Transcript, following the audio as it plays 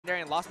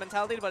very lost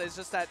mentality, but it's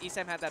just that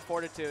ESAM had that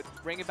fortitude,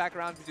 bring it back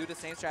around to do the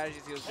same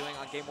strategies he was doing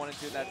on game 1 and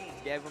 2 that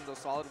gave him those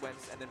solid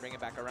wins, and then bring it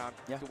back around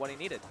to what he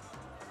needed.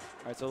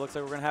 All right, so it looks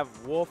like we're going to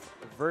have Wolf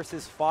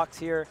versus Fox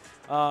here.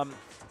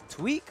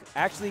 Tweek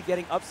actually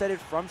getting upsetted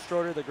from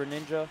Schroeder, the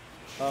Greninja,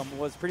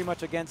 was pretty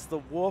much against the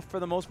Wolf for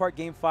the most part.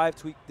 Game 5,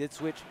 Tweek did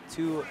switch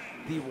to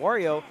the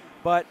Wario,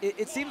 but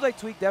it seems like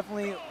Tweek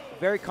definitely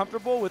very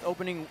comfortable with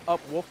opening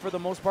up Wolf for the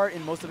most part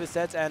in most of his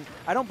sets, and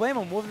I don't blame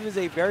him. Wolf is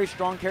a very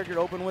strong character to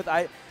open with.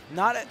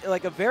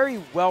 Like a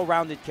very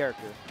well-rounded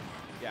character.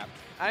 Yeah.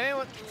 I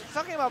mean,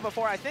 talking about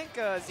before, I think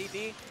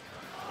ZD,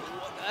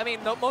 I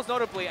mean, most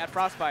notably at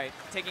Frostbite,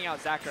 taking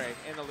out Zachary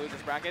in the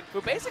losers bracket,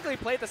 who basically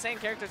played the same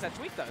characters that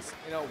Tweek does.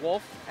 You know,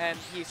 Wolf, and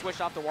he switched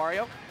off to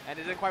Wario, and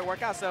it didn't quite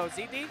work out. So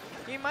ZD,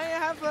 he might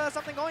have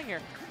something going here.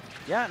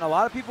 Yeah, and a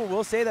lot of people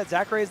will say that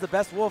Zachary is the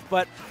best Wolf,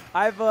 but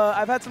I've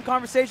had some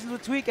conversations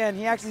with Tweek, and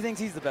he actually thinks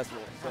he's the best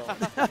Wolf.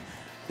 So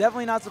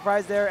definitely not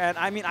surprised there. And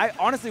I mean, I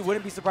honestly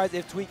wouldn't be surprised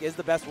if Tweek is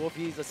the best Wolf.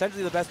 He's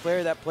essentially the best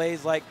player that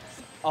plays like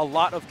a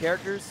lot of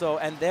characters. So,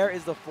 and there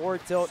is the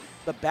forward tilt,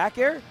 the back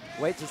air.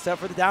 Wait to set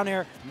for the down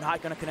air.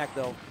 Not gonna connect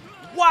though.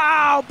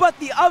 Wow! But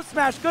the up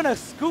smash gonna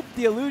scoop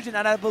the illusion,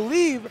 and I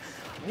believe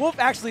Wolf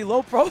actually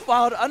low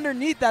profiled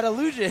underneath that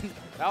illusion.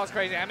 That was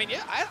crazy. I mean,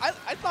 yeah,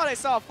 I thought I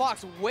saw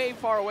Fox way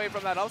far away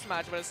from that up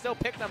smash, but it still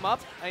picked him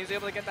up, and he was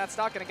able to get that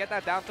stock and get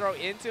that down throw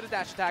into the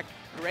dash attack.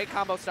 Great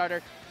combo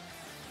starter.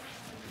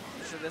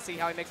 So let's see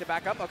how he makes it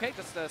back up. Okay,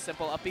 just a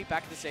simple upbeat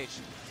back to the stage.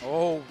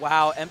 Oh,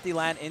 wow. Empty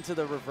land into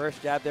the reverse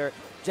jab there.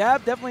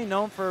 Jab definitely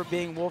known for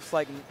being Wolf's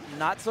like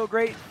not so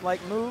great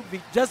like move,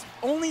 just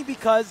only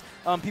because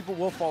people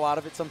will fall out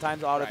of it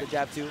sometimes out of the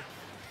jab too.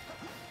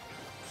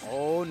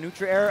 Oh,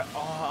 neutral air.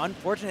 Oh,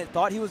 unfortunate.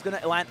 Thought he was going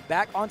to land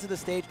back onto the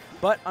stage,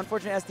 but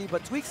unfortunate SD.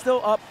 But Tweek's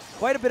still up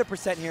quite a bit of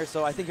percent here,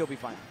 so I think he'll be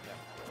fine.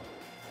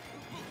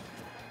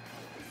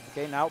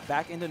 Okay, now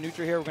back into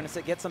neutral here. We're going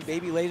to get some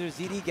baby lasers.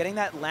 ZD getting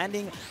that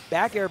landing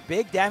back air,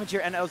 big damage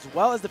here, and as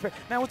well as the parry.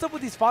 Man, what's up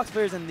with these Fox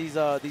players and these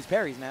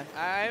parries, man?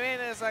 I mean,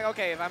 it's like,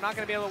 okay, if I'm not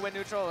going to be able to win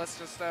neutral, let's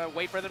just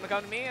wait for them to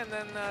come to me and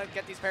then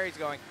get these parries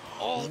going.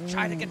 Oh,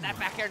 trying to get that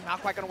back air.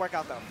 Not quite going to work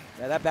out, though.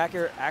 Yeah, that back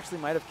air actually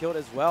might have killed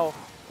as well.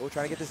 Oh,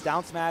 trying to get this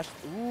down smash.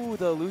 Ooh,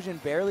 the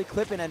illusion barely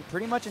clipping, and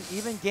pretty much an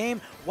even game.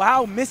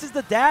 Wow, misses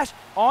the dash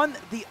on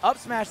the up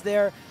smash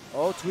there.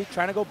 Oh, Tweek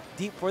trying to go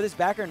deep for this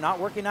backer, not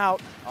working out.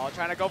 Oh,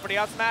 trying to go for the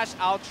up smash.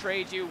 I'll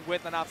trade you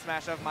with an up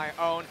smash of my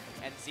own.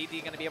 And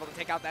ZD going to be able to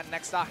take out that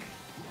next stock.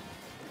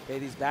 Okay,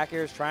 these back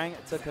airs trying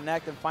to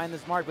connect and find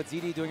this mark, but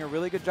ZD doing a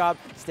really good job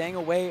staying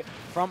away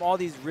from all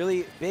these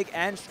really big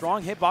and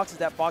strong hitboxes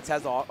that Wolf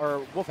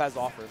has to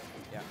offer.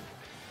 Yeah.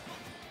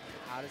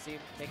 How does he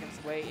make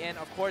his way in?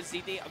 Of course,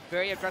 ZD, a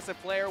very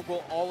aggressive player,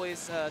 will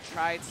always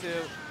try to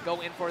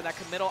go in for that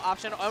committal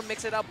option or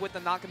mix it up with the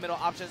non-committal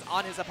options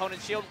on his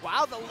opponent's shield.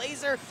 Wow, the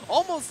laser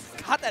almost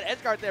got that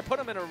edge guard there, put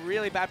him in a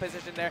really bad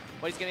position there,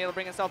 but he's going to be able to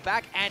bring himself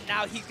back, and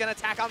now he's going to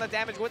tack on the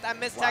damage with that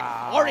mistech,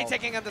 already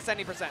taking him to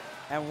 70%.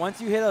 And once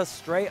you hit a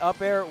straight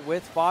up air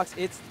with Fox,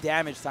 it's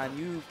damage time.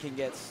 You can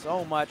get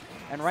so much,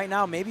 and right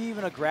now, maybe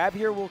even a grab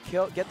here will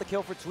get the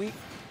kill for Tweek.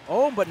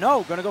 Oh, but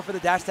no, going to go for the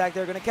dash tag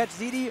there. Going to catch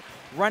ZD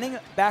running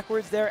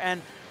backwards there.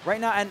 And right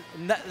now, and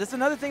that's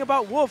another thing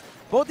about Wolf.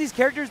 Both these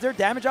characters, their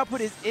damage output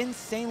is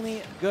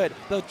insanely good.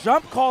 The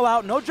jump call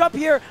out, no jump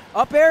here.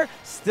 Up air,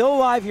 still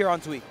alive here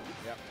on Tweek.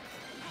 Yep.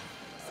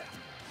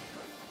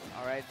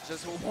 All right,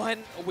 just one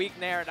weak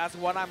nair. That's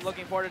what I'm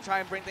looking for to try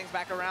and bring things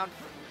back around.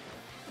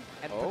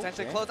 And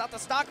potentially close out the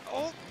stock.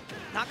 Oh,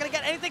 not going to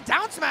get anything.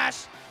 Down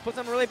smash. Puts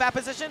him in a really bad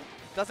position.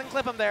 Doesn't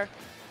clip him there.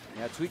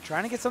 Yeah, Tweek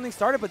trying to get something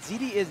started, but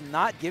ZD is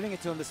not giving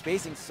it to him. The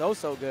spacing so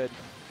good.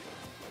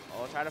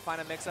 Oh, try to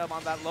find a mix-up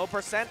on that low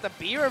percent. The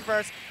B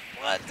reverse,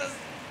 but does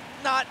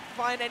not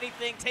find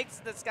anything. Takes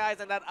the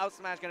skies, and that out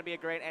smash going to be a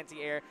great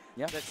anti-air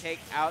to take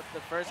out the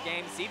first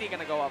game. ZD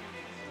going to go up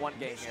one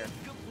game here.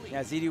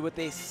 Yeah, ZD with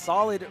a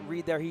solid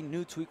read there. He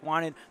knew Tweek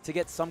wanted to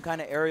get some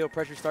kind of aerial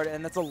pressure started,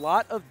 and that's a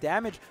lot of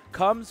damage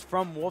comes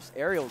from Wolf's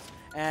aerials.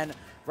 And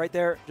right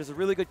there, just a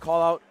really good call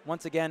out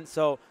once again.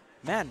 So,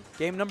 man,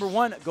 game number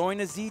 1 going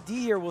to ZD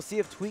here. We'll see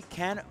if Tweek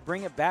can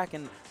bring it back.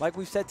 And like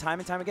we've said time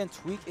and time again,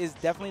 Tweek is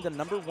definitely the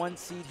 #1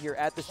 seed here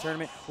at this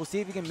tournament. We'll see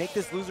if he can make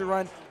this loser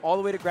run all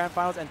the way to grand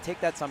finals and take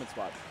that summit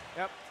spot.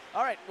 Yep.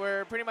 All right,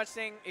 we're pretty much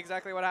seeing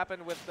exactly what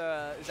happened with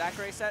the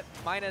Zachary set,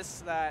 minus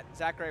that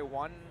Zachary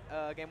won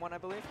game 1, I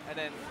believe, and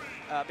then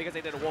because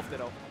they did a Wolf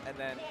Ditto, and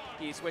then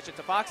he switched it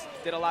to Fox,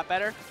 did a lot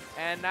better,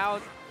 and now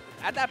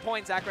at that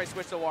point Zachary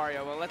switched to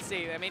Wario. Well, let's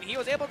see. I mean, he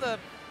was able to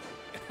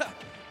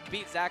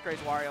beat Zachary's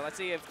Wario. Let's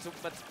see if,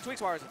 but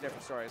Tweek's Wario is a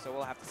different story, so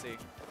we'll have to see.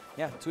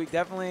 Yeah, Tweek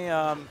definitely,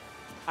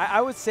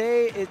 I would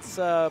say it's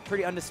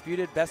pretty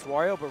undisputed best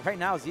Wario, but right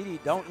now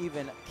ZD don't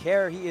even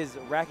care. He is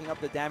racking up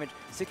the damage,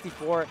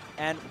 64,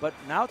 but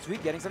now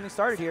Tweek getting something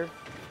started here.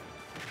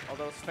 All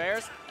those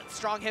fares,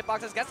 strong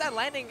hitboxes, gets that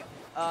landing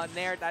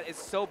nair that is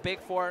so big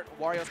for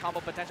Wario's combo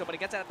potential, but he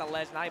gets it at the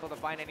ledge, not able to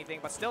find anything,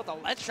 but still the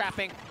ledge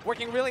trapping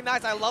working really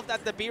nice. I love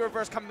that the B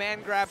reverse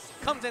command grab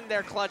comes in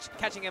there clutch,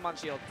 catching him on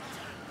shield.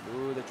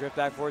 Ooh, the drift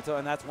back forward tilt,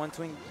 and that's one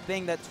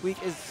thing that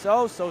Tweek is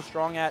so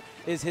strong at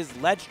is his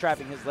ledge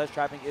trapping. His ledge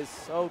trapping is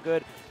so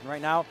good. And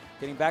right now,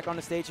 getting back on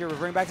the stage here,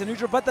 reverting back to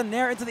neutral, but the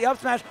nair into the up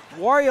smash.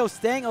 Wario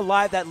staying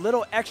alive. That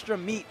little extra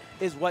meat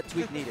is what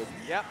Tweek needed.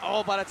 Yep.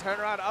 Oh, but a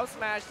turnaround up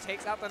smash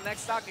takes out the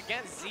next stock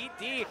again.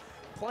 ZD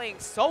playing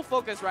so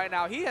focused right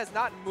now. He has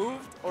not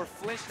moved or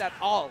flinched at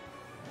all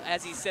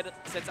as he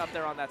sits up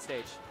there on that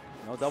stage.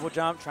 No double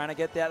jump, trying to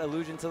get that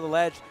illusion to the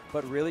ledge,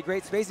 but really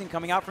great spacing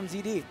coming out from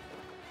ZD.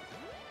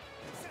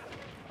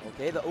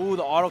 Okay, the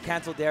auto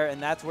cancel there,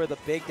 and that's where the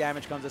big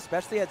damage comes,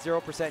 especially at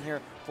 0% here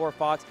for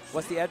Fox.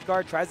 What's the edge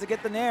guard? Tries to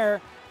get the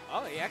nair.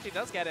 Oh, he actually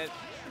does get it.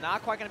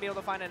 Not quite going to be able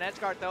to find an edge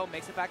guard, though.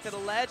 Makes it back to the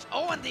ledge.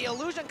 Oh, and the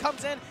illusion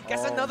comes in.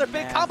 Gets another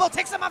big combo.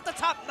 Takes him off the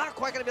top. Not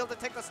quite going to be able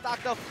to take the stock,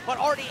 though. But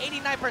already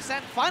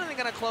 89%. Finally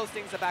going to close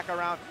things back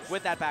around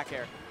with that back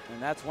air.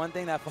 And that's one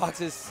thing that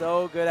Fox is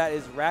so good at,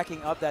 is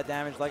racking up that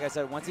damage. Like I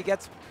said, once he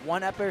gets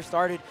one up air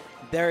started,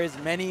 there is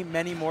many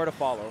more to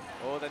follow.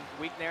 Oh, then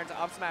weak nair into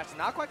up smash.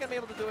 Not quite going to be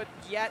able to do it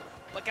yet,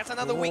 but gets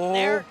another weak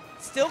nair.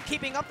 Still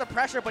keeping up the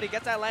pressure, but he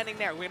gets that landing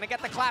nair. We're going to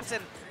get the claps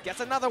in. Gets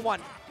another one.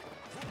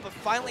 But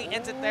finally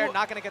ends it there.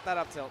 Not going to get that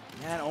up tilt.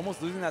 Man,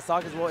 almost losing that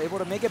stock as well. Able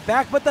to make it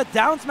back, but the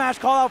down smash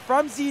call out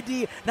from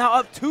ZD. Now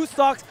up 2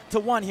 stocks to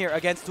 1 here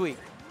against Tweek.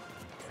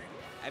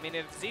 I mean,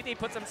 if ZD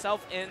puts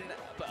himself in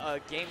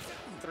a Game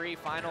 3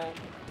 final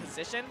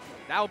position,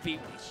 that would be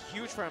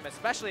huge for him,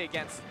 especially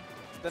against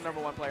the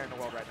 #1 player in the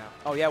world right now.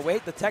 Oh yeah,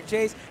 wait, the tech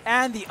chase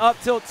and the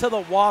up tilt to the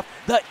waft,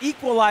 the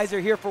equalizer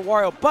here for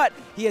Wario, but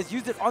he has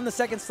used it on the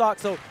second stock,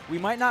 so we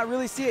might not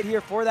really see it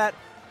here for that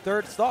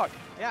third stock.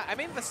 Yeah, I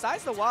mean,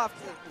 besides the waft,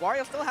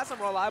 Wario still has some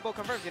reliable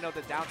confirms. You know,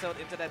 the down tilt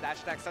into the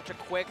dash attack, such a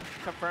quick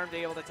confirm to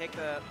be able to take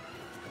the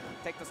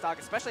stock,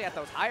 especially at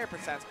those higher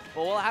percents.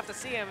 But we'll have to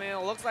see. I mean,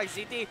 it looks like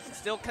ZD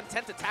still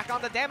content to tack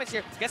on the damage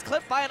here. Gets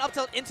clipped by an up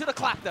tilt into the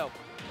clap, though.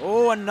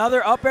 Oh,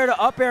 another up air to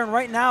up air, and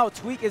right now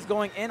Tweek is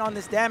going in on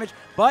this damage,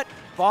 but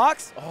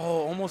Fox,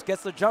 almost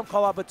gets the jump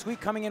call out, but Tweek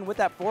coming in with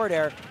that forward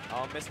air.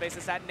 Oh,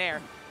 misfaces that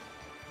nair.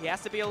 He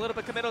has to be a little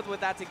bit committed with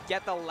that to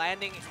get the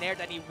landing nair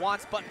that he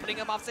wants, but putting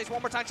him off stage one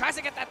more time. Tries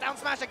to get that down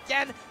smash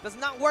again. Does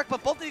not work,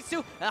 but both of these two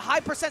in a high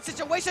percent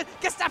situation.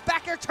 Gets that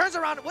back air, turns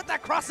around with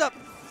that cross up.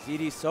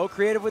 ZD so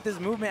creative with his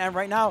movement, and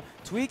right now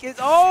Tweek is,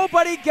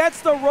 but he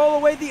gets the roll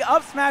away. The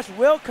up smash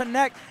will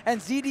connect,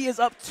 and ZD is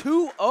up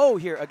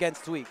 2-0 here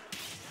against Tweek.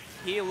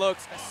 He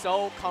looks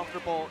so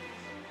comfortable,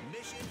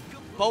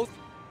 both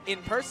in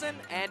person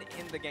and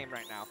in the game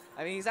right now.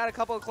 I mean, he's had a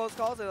couple of close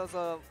calls. It was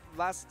a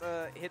last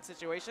hit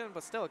situation,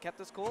 but still kept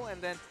his cool.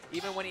 And then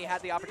even when he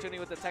had the opportunity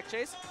with the tech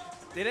chase,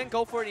 didn't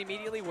go for it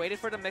immediately, waited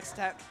for the mix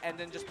tech, and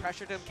then just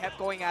pressured him, kept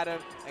going at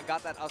him, and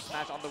got that up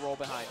smash on the roll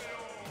behind.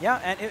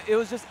 Yeah, and it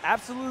was just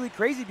absolutely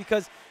crazy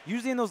because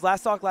usually in those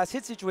last stock, last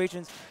hit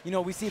situations, you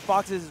know, we see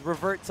Foxes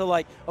revert to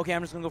like, okay,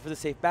 I'm just going to go for the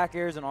safe back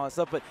airs and all that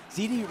stuff. But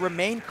ZD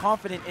remained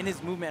confident in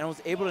his movement and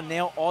was able to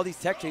nail all these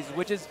tech chases,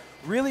 which is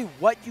really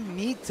what you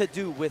need to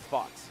do with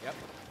Fox. Yep.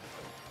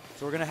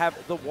 So we're going to have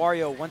the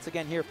Wario once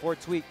again here for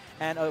Tweek,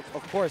 and of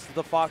course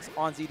the Fox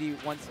on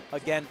ZD once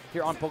again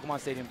here on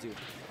Pokemon Stadium 2.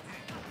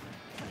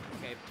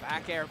 Okay,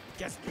 back air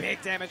gets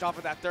big damage off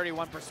of that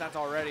 31%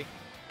 already.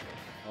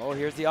 Oh,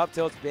 here's the up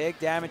tilt. Big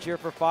damage here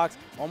for Fox.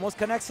 Almost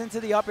connects into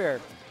the up air.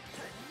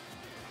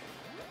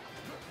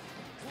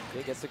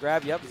 Okay, gets the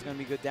grab. Yep, it's going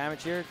to be good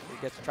damage here.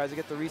 He tries to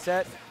get the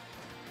reset.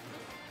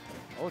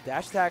 Oh,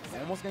 dash attack.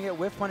 Almost going to get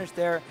whiff punished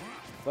there.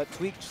 But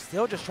Tweek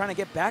still just trying to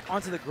get back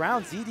onto the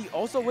ground. ZD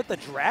also with the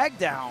drag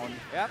down.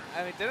 Yep,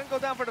 I mean, didn't go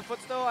down for the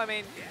footstool,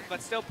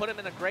 but still put him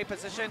in a great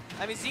position.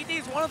 I mean, ZD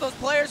is one of those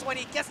players, when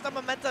he gets the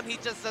momentum, he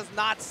just does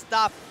not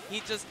stop.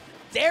 He just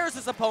dares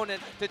his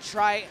opponent to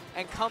try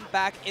and come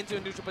back into a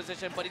neutral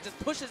position, but he just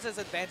pushes his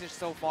advantage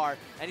so far,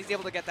 and he's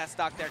able to get that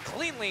stock there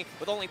cleanly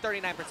with only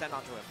 39%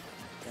 onto him.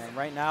 And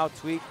right now,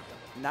 Tweek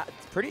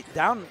pretty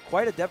down,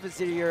 quite a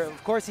deficit here.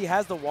 Of course, he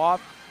has the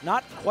waft,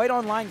 not quite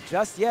online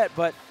just yet,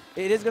 but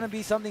it is going to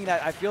be something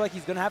that I feel like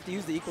he's going to have to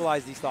use to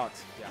equalize these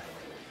stocks. Yeah.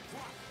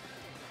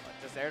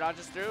 Just air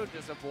dodges through,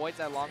 just avoids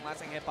that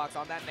long-lasting hitbox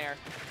on that nair.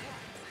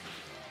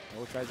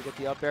 Oh, tries to get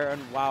the up air,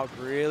 and wow,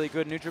 really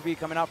good neutral B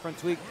coming out from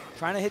Tweek.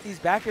 Trying to hit these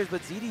back airs, but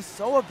ZD's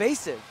so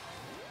evasive.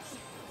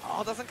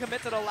 Oh, doesn't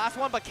commit to the last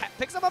one, but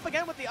picks him up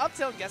again with the up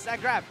tilt, gets that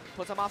grab.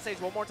 Puts him off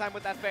stage one more time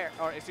with that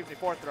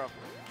fourth throw.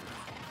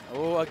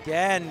 Oh,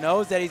 again,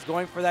 knows that he's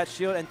going for that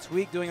shield, and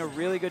Tweek doing a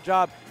really good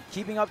job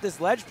keeping up this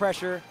ledge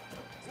pressure.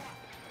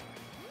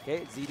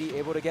 Okay, ZD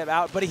able to get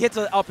out, but he hits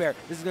an up air.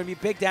 This is going to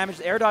be big damage.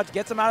 The air dodge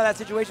gets him out of that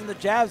situation. The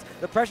jabs,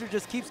 the pressure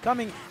just keeps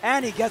coming,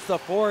 and he gets the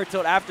forward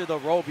tilt after the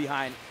roll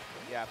behind.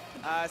 Yeah.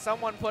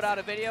 Someone put out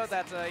a video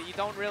that you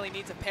don't really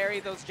need to parry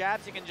those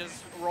jabs. You can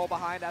just roll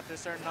behind after a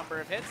certain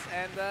number of hits,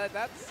 and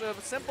that's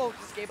simple.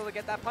 Just able to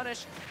get that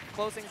punish,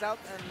 close things out,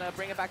 and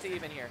bring it back to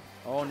even here.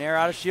 Oh, nair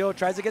out of shield.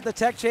 Tries to get the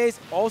tech chase,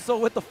 also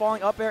with the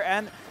falling up air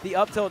and the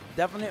up tilt.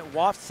 Definite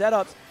waft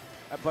setups.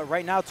 But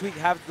right now, Tweek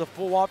has the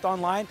full waft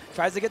online.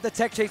 Tries to get the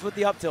tech chase with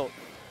the up tilt.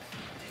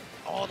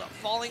 Oh, the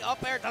falling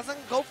up air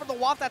doesn't go for the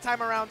waft that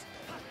time around.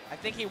 I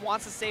think he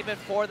wants to save it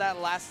for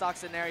that last stock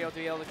scenario to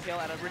be able to kill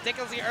at a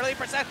ridiculously early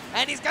percent,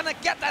 and he's going to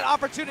get that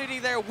opportunity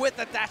there with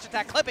the dash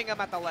attack, clipping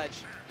him at the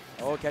ledge.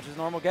 Oh, catches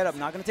normal get up.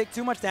 Not going to take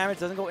too much damage.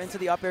 Doesn't go into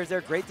the up airs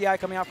there. Great DI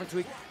coming out from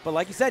Tweek. But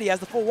like you said, he has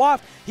the full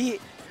waft.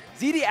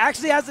 ZD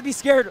actually has to be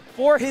scared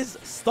for his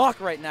stock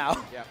right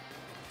now. Yeah.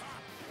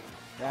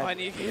 Oh,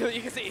 and you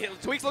can see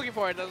Tweek's looking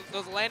for it.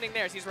 Those landing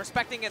theirs. He's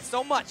respecting it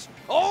so much.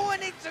 Oh,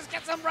 and he just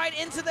gets him right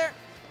into there.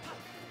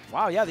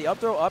 Wow, yeah, the up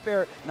throw, up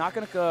air, not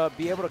going to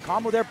be able to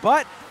combo there,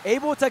 but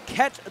able to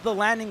catch the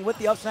landing with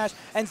the up smash.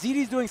 And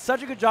ZD's doing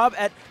such a good job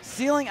at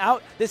sealing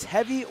out this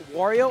heavy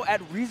Wario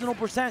at reasonable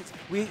percents.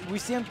 We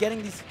see him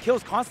getting these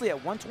kills constantly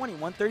at 120,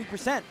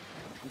 130%.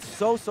 It's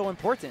so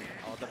important.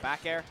 Oh, the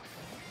back air.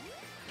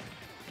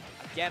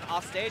 Again,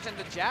 off stage, and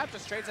the jab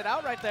just trades it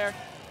out right there.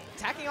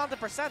 Tacking on the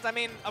percents, I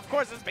mean, of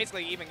course, it's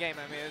basically even game.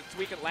 I mean, if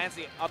Tweek lands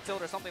the up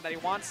tilt or something that he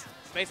wants,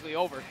 it's basically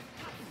over.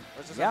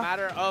 It's just a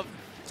matter of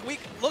Tweek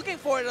looking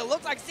for it. It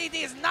looks like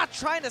ZD is not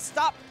trying to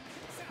stop.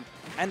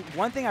 And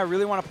one thing I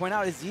really want to point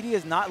out is ZD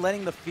is not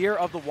letting the fear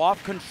of the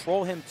waft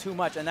control him too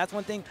much. And that's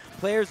one thing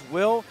players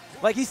will,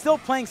 like, he's still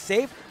playing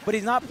safe, but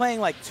he's not playing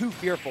like too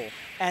fearful.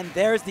 And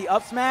there's the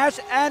up smash,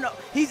 and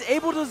he's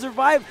able to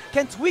survive.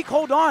 Can Tweek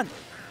hold on?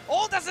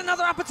 Oh, that's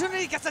another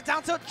opportunity. Gets it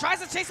down tilt, tries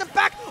to chase him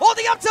back. Oh,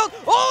 the up tilt.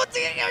 Oh, the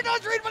air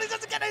dodge read, but he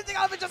doesn't get anything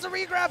out of it, just a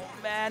re-grab.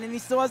 Man, and he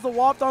still has the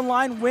waft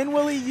online. When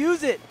will he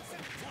use it?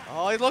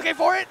 Oh, he's looking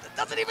for it.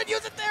 Doesn't even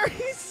use it there.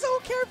 He's so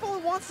careful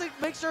and wants to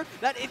make sure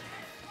that it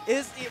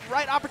is the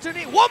right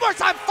opportunity. One more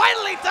time,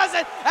 finally does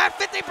it. At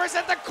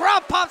 50%, the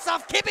crowd pops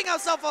off, keeping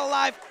himself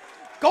alive.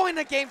 Going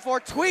to game 4,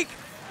 Tweek.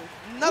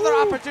 Another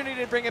opportunity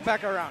to bring it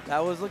back around.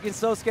 That was looking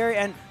so scary.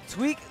 And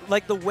Tweek,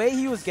 like the way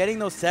he was getting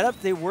those setups,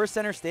 they were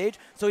center stage.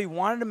 So he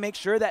wanted to make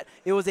sure that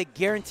it was a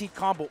guaranteed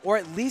combo, or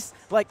at least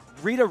like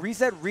read a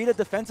reset, read a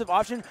defensive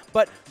option.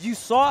 But you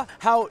saw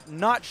how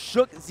not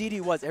shook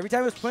ZD was. Every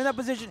time he was put in that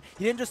position,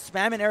 he didn't just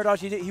spam an air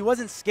dodge. He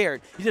wasn't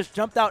scared. He just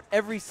jumped out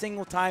every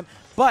single time.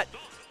 But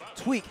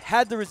Tweek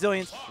had the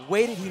resilience,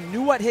 waited, he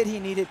knew what hit he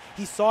needed,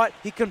 he saw it,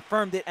 he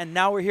confirmed it, and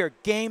now we're here.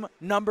 Game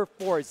number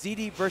 4,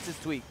 ZD versus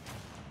Tweek.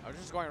 I was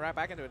just going right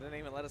back into it. Didn't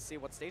even let us see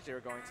what stage they were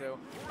going to.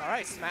 All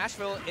right,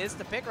 Smashville is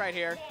the pick right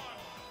here.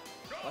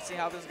 Let's see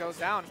how this goes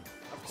down.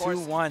 Of course.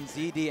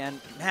 2-1 ZD, and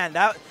man,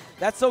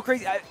 that's so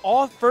crazy.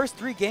 All first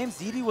 3 games,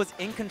 ZD was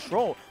in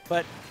control,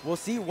 but we'll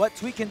see what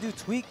Tweek can do.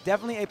 Tweek,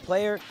 definitely a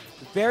player,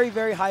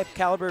 very high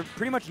caliber,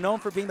 pretty much known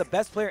for being the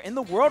best player in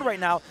the world right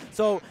now,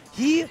 so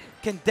he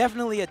can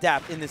definitely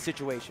adapt in this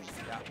situation.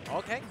 Yeah.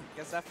 Okay,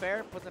 guess that's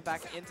fair. Puts it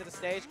back into the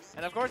stage.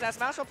 And of course, that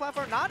Smashville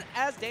platform, not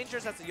as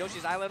dangerous as the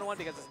Yoshi's Island one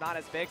because it's not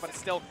as big, but it's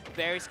still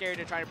very scary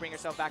to try to bring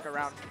yourself back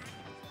around.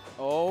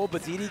 Oh,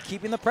 but ZD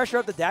keeping the pressure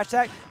up. The dash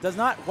attack does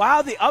not.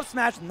 Wow, the up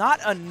smash,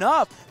 not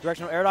enough.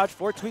 Directional air dodge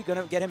for Tweek,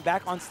 going to get him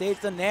back on stage.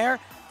 The Nair,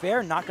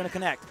 fair, not going to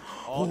connect.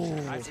 Oh,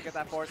 tries to get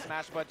that forward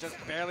smash, but just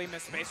barely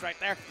missed space right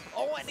there.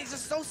 Oh, and he's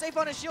just so safe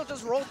on his shield,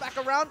 just rolls back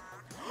around.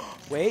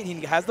 Wait, he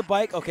has the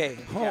bike. Okay,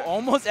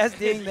 almost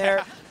SDing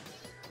there.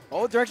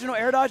 Oh, directional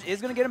air dodge is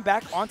going to get him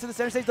back onto the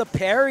center stage. The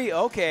parry,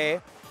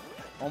 okay.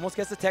 Almost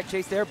gets the tech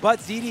chase there, but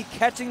ZD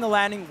catching the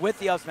landing with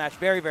the up smash.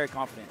 Very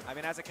confident. I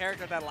mean, as a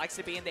character that likes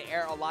to be in the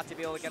air a lot to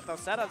be able to get those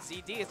setups,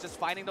 ZD is just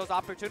finding those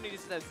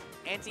opportunities to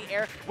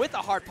anti-air with a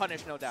hard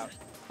punish, no doubt.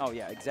 Oh,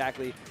 yeah,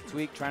 exactly.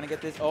 Tweek trying to get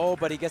this. Oh,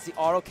 but he gets the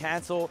auto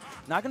cancel.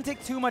 Not going to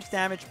take too much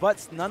damage,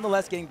 but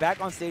nonetheless getting back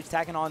on stage,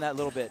 tacking on that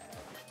little bit.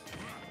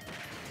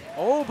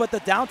 Oh, but the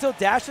down tilt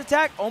dash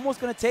attack,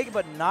 almost going to take it,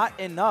 but not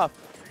enough.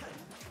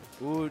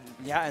 Ooh,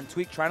 yeah, and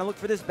Tweek trying to look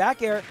for this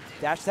back air.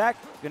 Dash attack,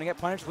 going to get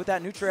punished with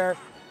that neutral air.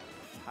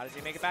 How does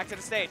he make it back to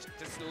the stage?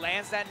 Just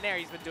lands that Nair.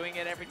 He's been doing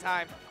it every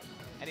time.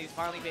 And he's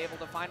finally been able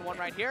to find one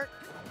right here.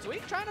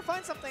 Tweek trying to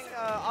find something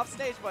off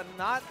stage, but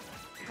not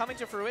coming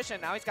to fruition.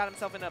 Now he's got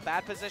himself in a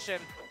bad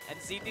position. And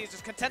ZD is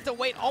just content to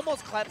wait.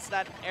 Almost cleansed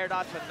that air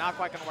dodge, but not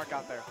quite going to work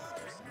out there.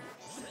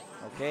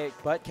 Okay,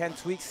 but can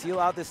Tweek seal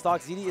out this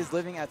stock? ZD is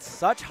living at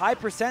such high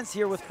percents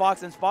here with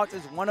Fox, and Fox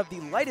is one of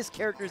the lightest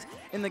characters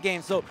in the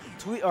game. So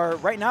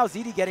right now,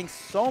 ZD getting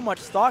so much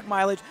stock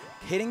mileage,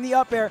 hitting the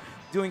up air,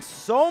 doing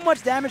so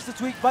much damage to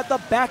Tweek, but the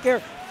back air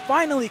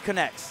finally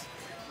connects.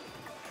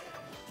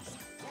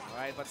 All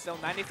right, but still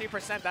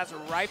 93%. That's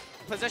right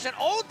position.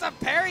 Oh, the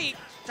parry!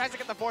 Tries to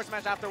get the forward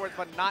smash afterwards,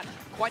 but not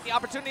quite the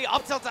opportunity.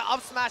 Up tilt to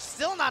up smash,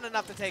 still not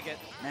enough to take it.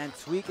 Man,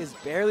 Tweek is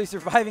barely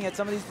surviving at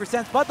some of these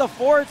percents, but the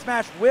forward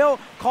smash will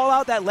call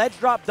out that ledge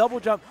drop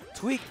double jump.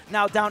 Tweek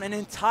now down an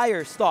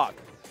entire stock.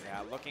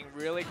 Yeah, looking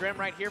really grim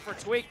right here for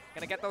Tweek.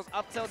 Gonna get those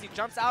up tilts. He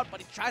jumps out,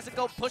 but he tries to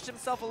go push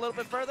himself a little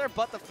bit further,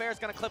 but the fair is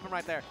gonna clip him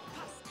right there.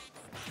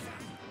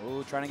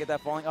 Ooh, trying to get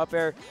that falling up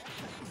air.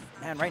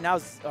 Man, right now,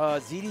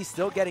 ZD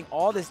still getting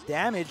all this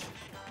damage.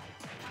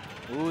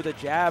 Ooh, the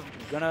jab,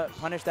 gonna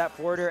punish that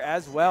forward air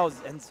as well.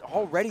 And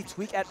already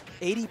Tweek at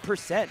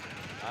 80%.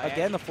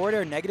 Again, the forward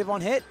air negative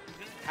on hit.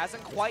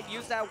 Hasn't quite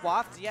used that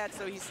waft yet,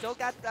 so he's still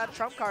got that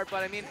trump card.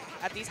 But I mean,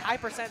 at these high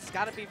percents, it's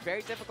got to be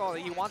very difficult.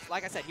 He wants,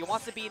 like I said, he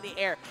wants to be in the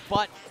air,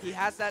 but he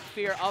has that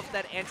fear of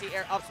that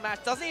anti-air up smash.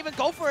 Doesn't even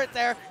go for it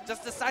there.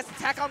 Just decides to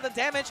tack on the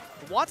damage.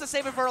 Wants to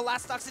save it for a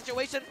last stock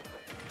situation.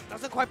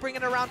 Doesn't quite bring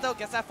it around though.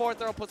 Gets that forward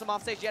throw, puts him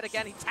off stage yet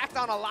again. He tacked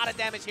on a lot of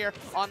damage here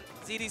on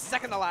ZD's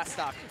second to last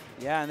stock.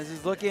 Yeah, and this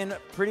is looking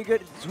pretty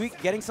good.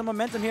 Tweek getting some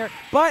momentum here,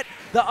 but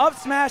the up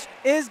smash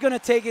is going to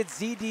take it.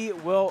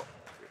 ZD will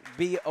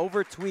be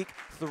over Tweek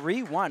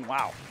 3-1.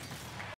 Wow.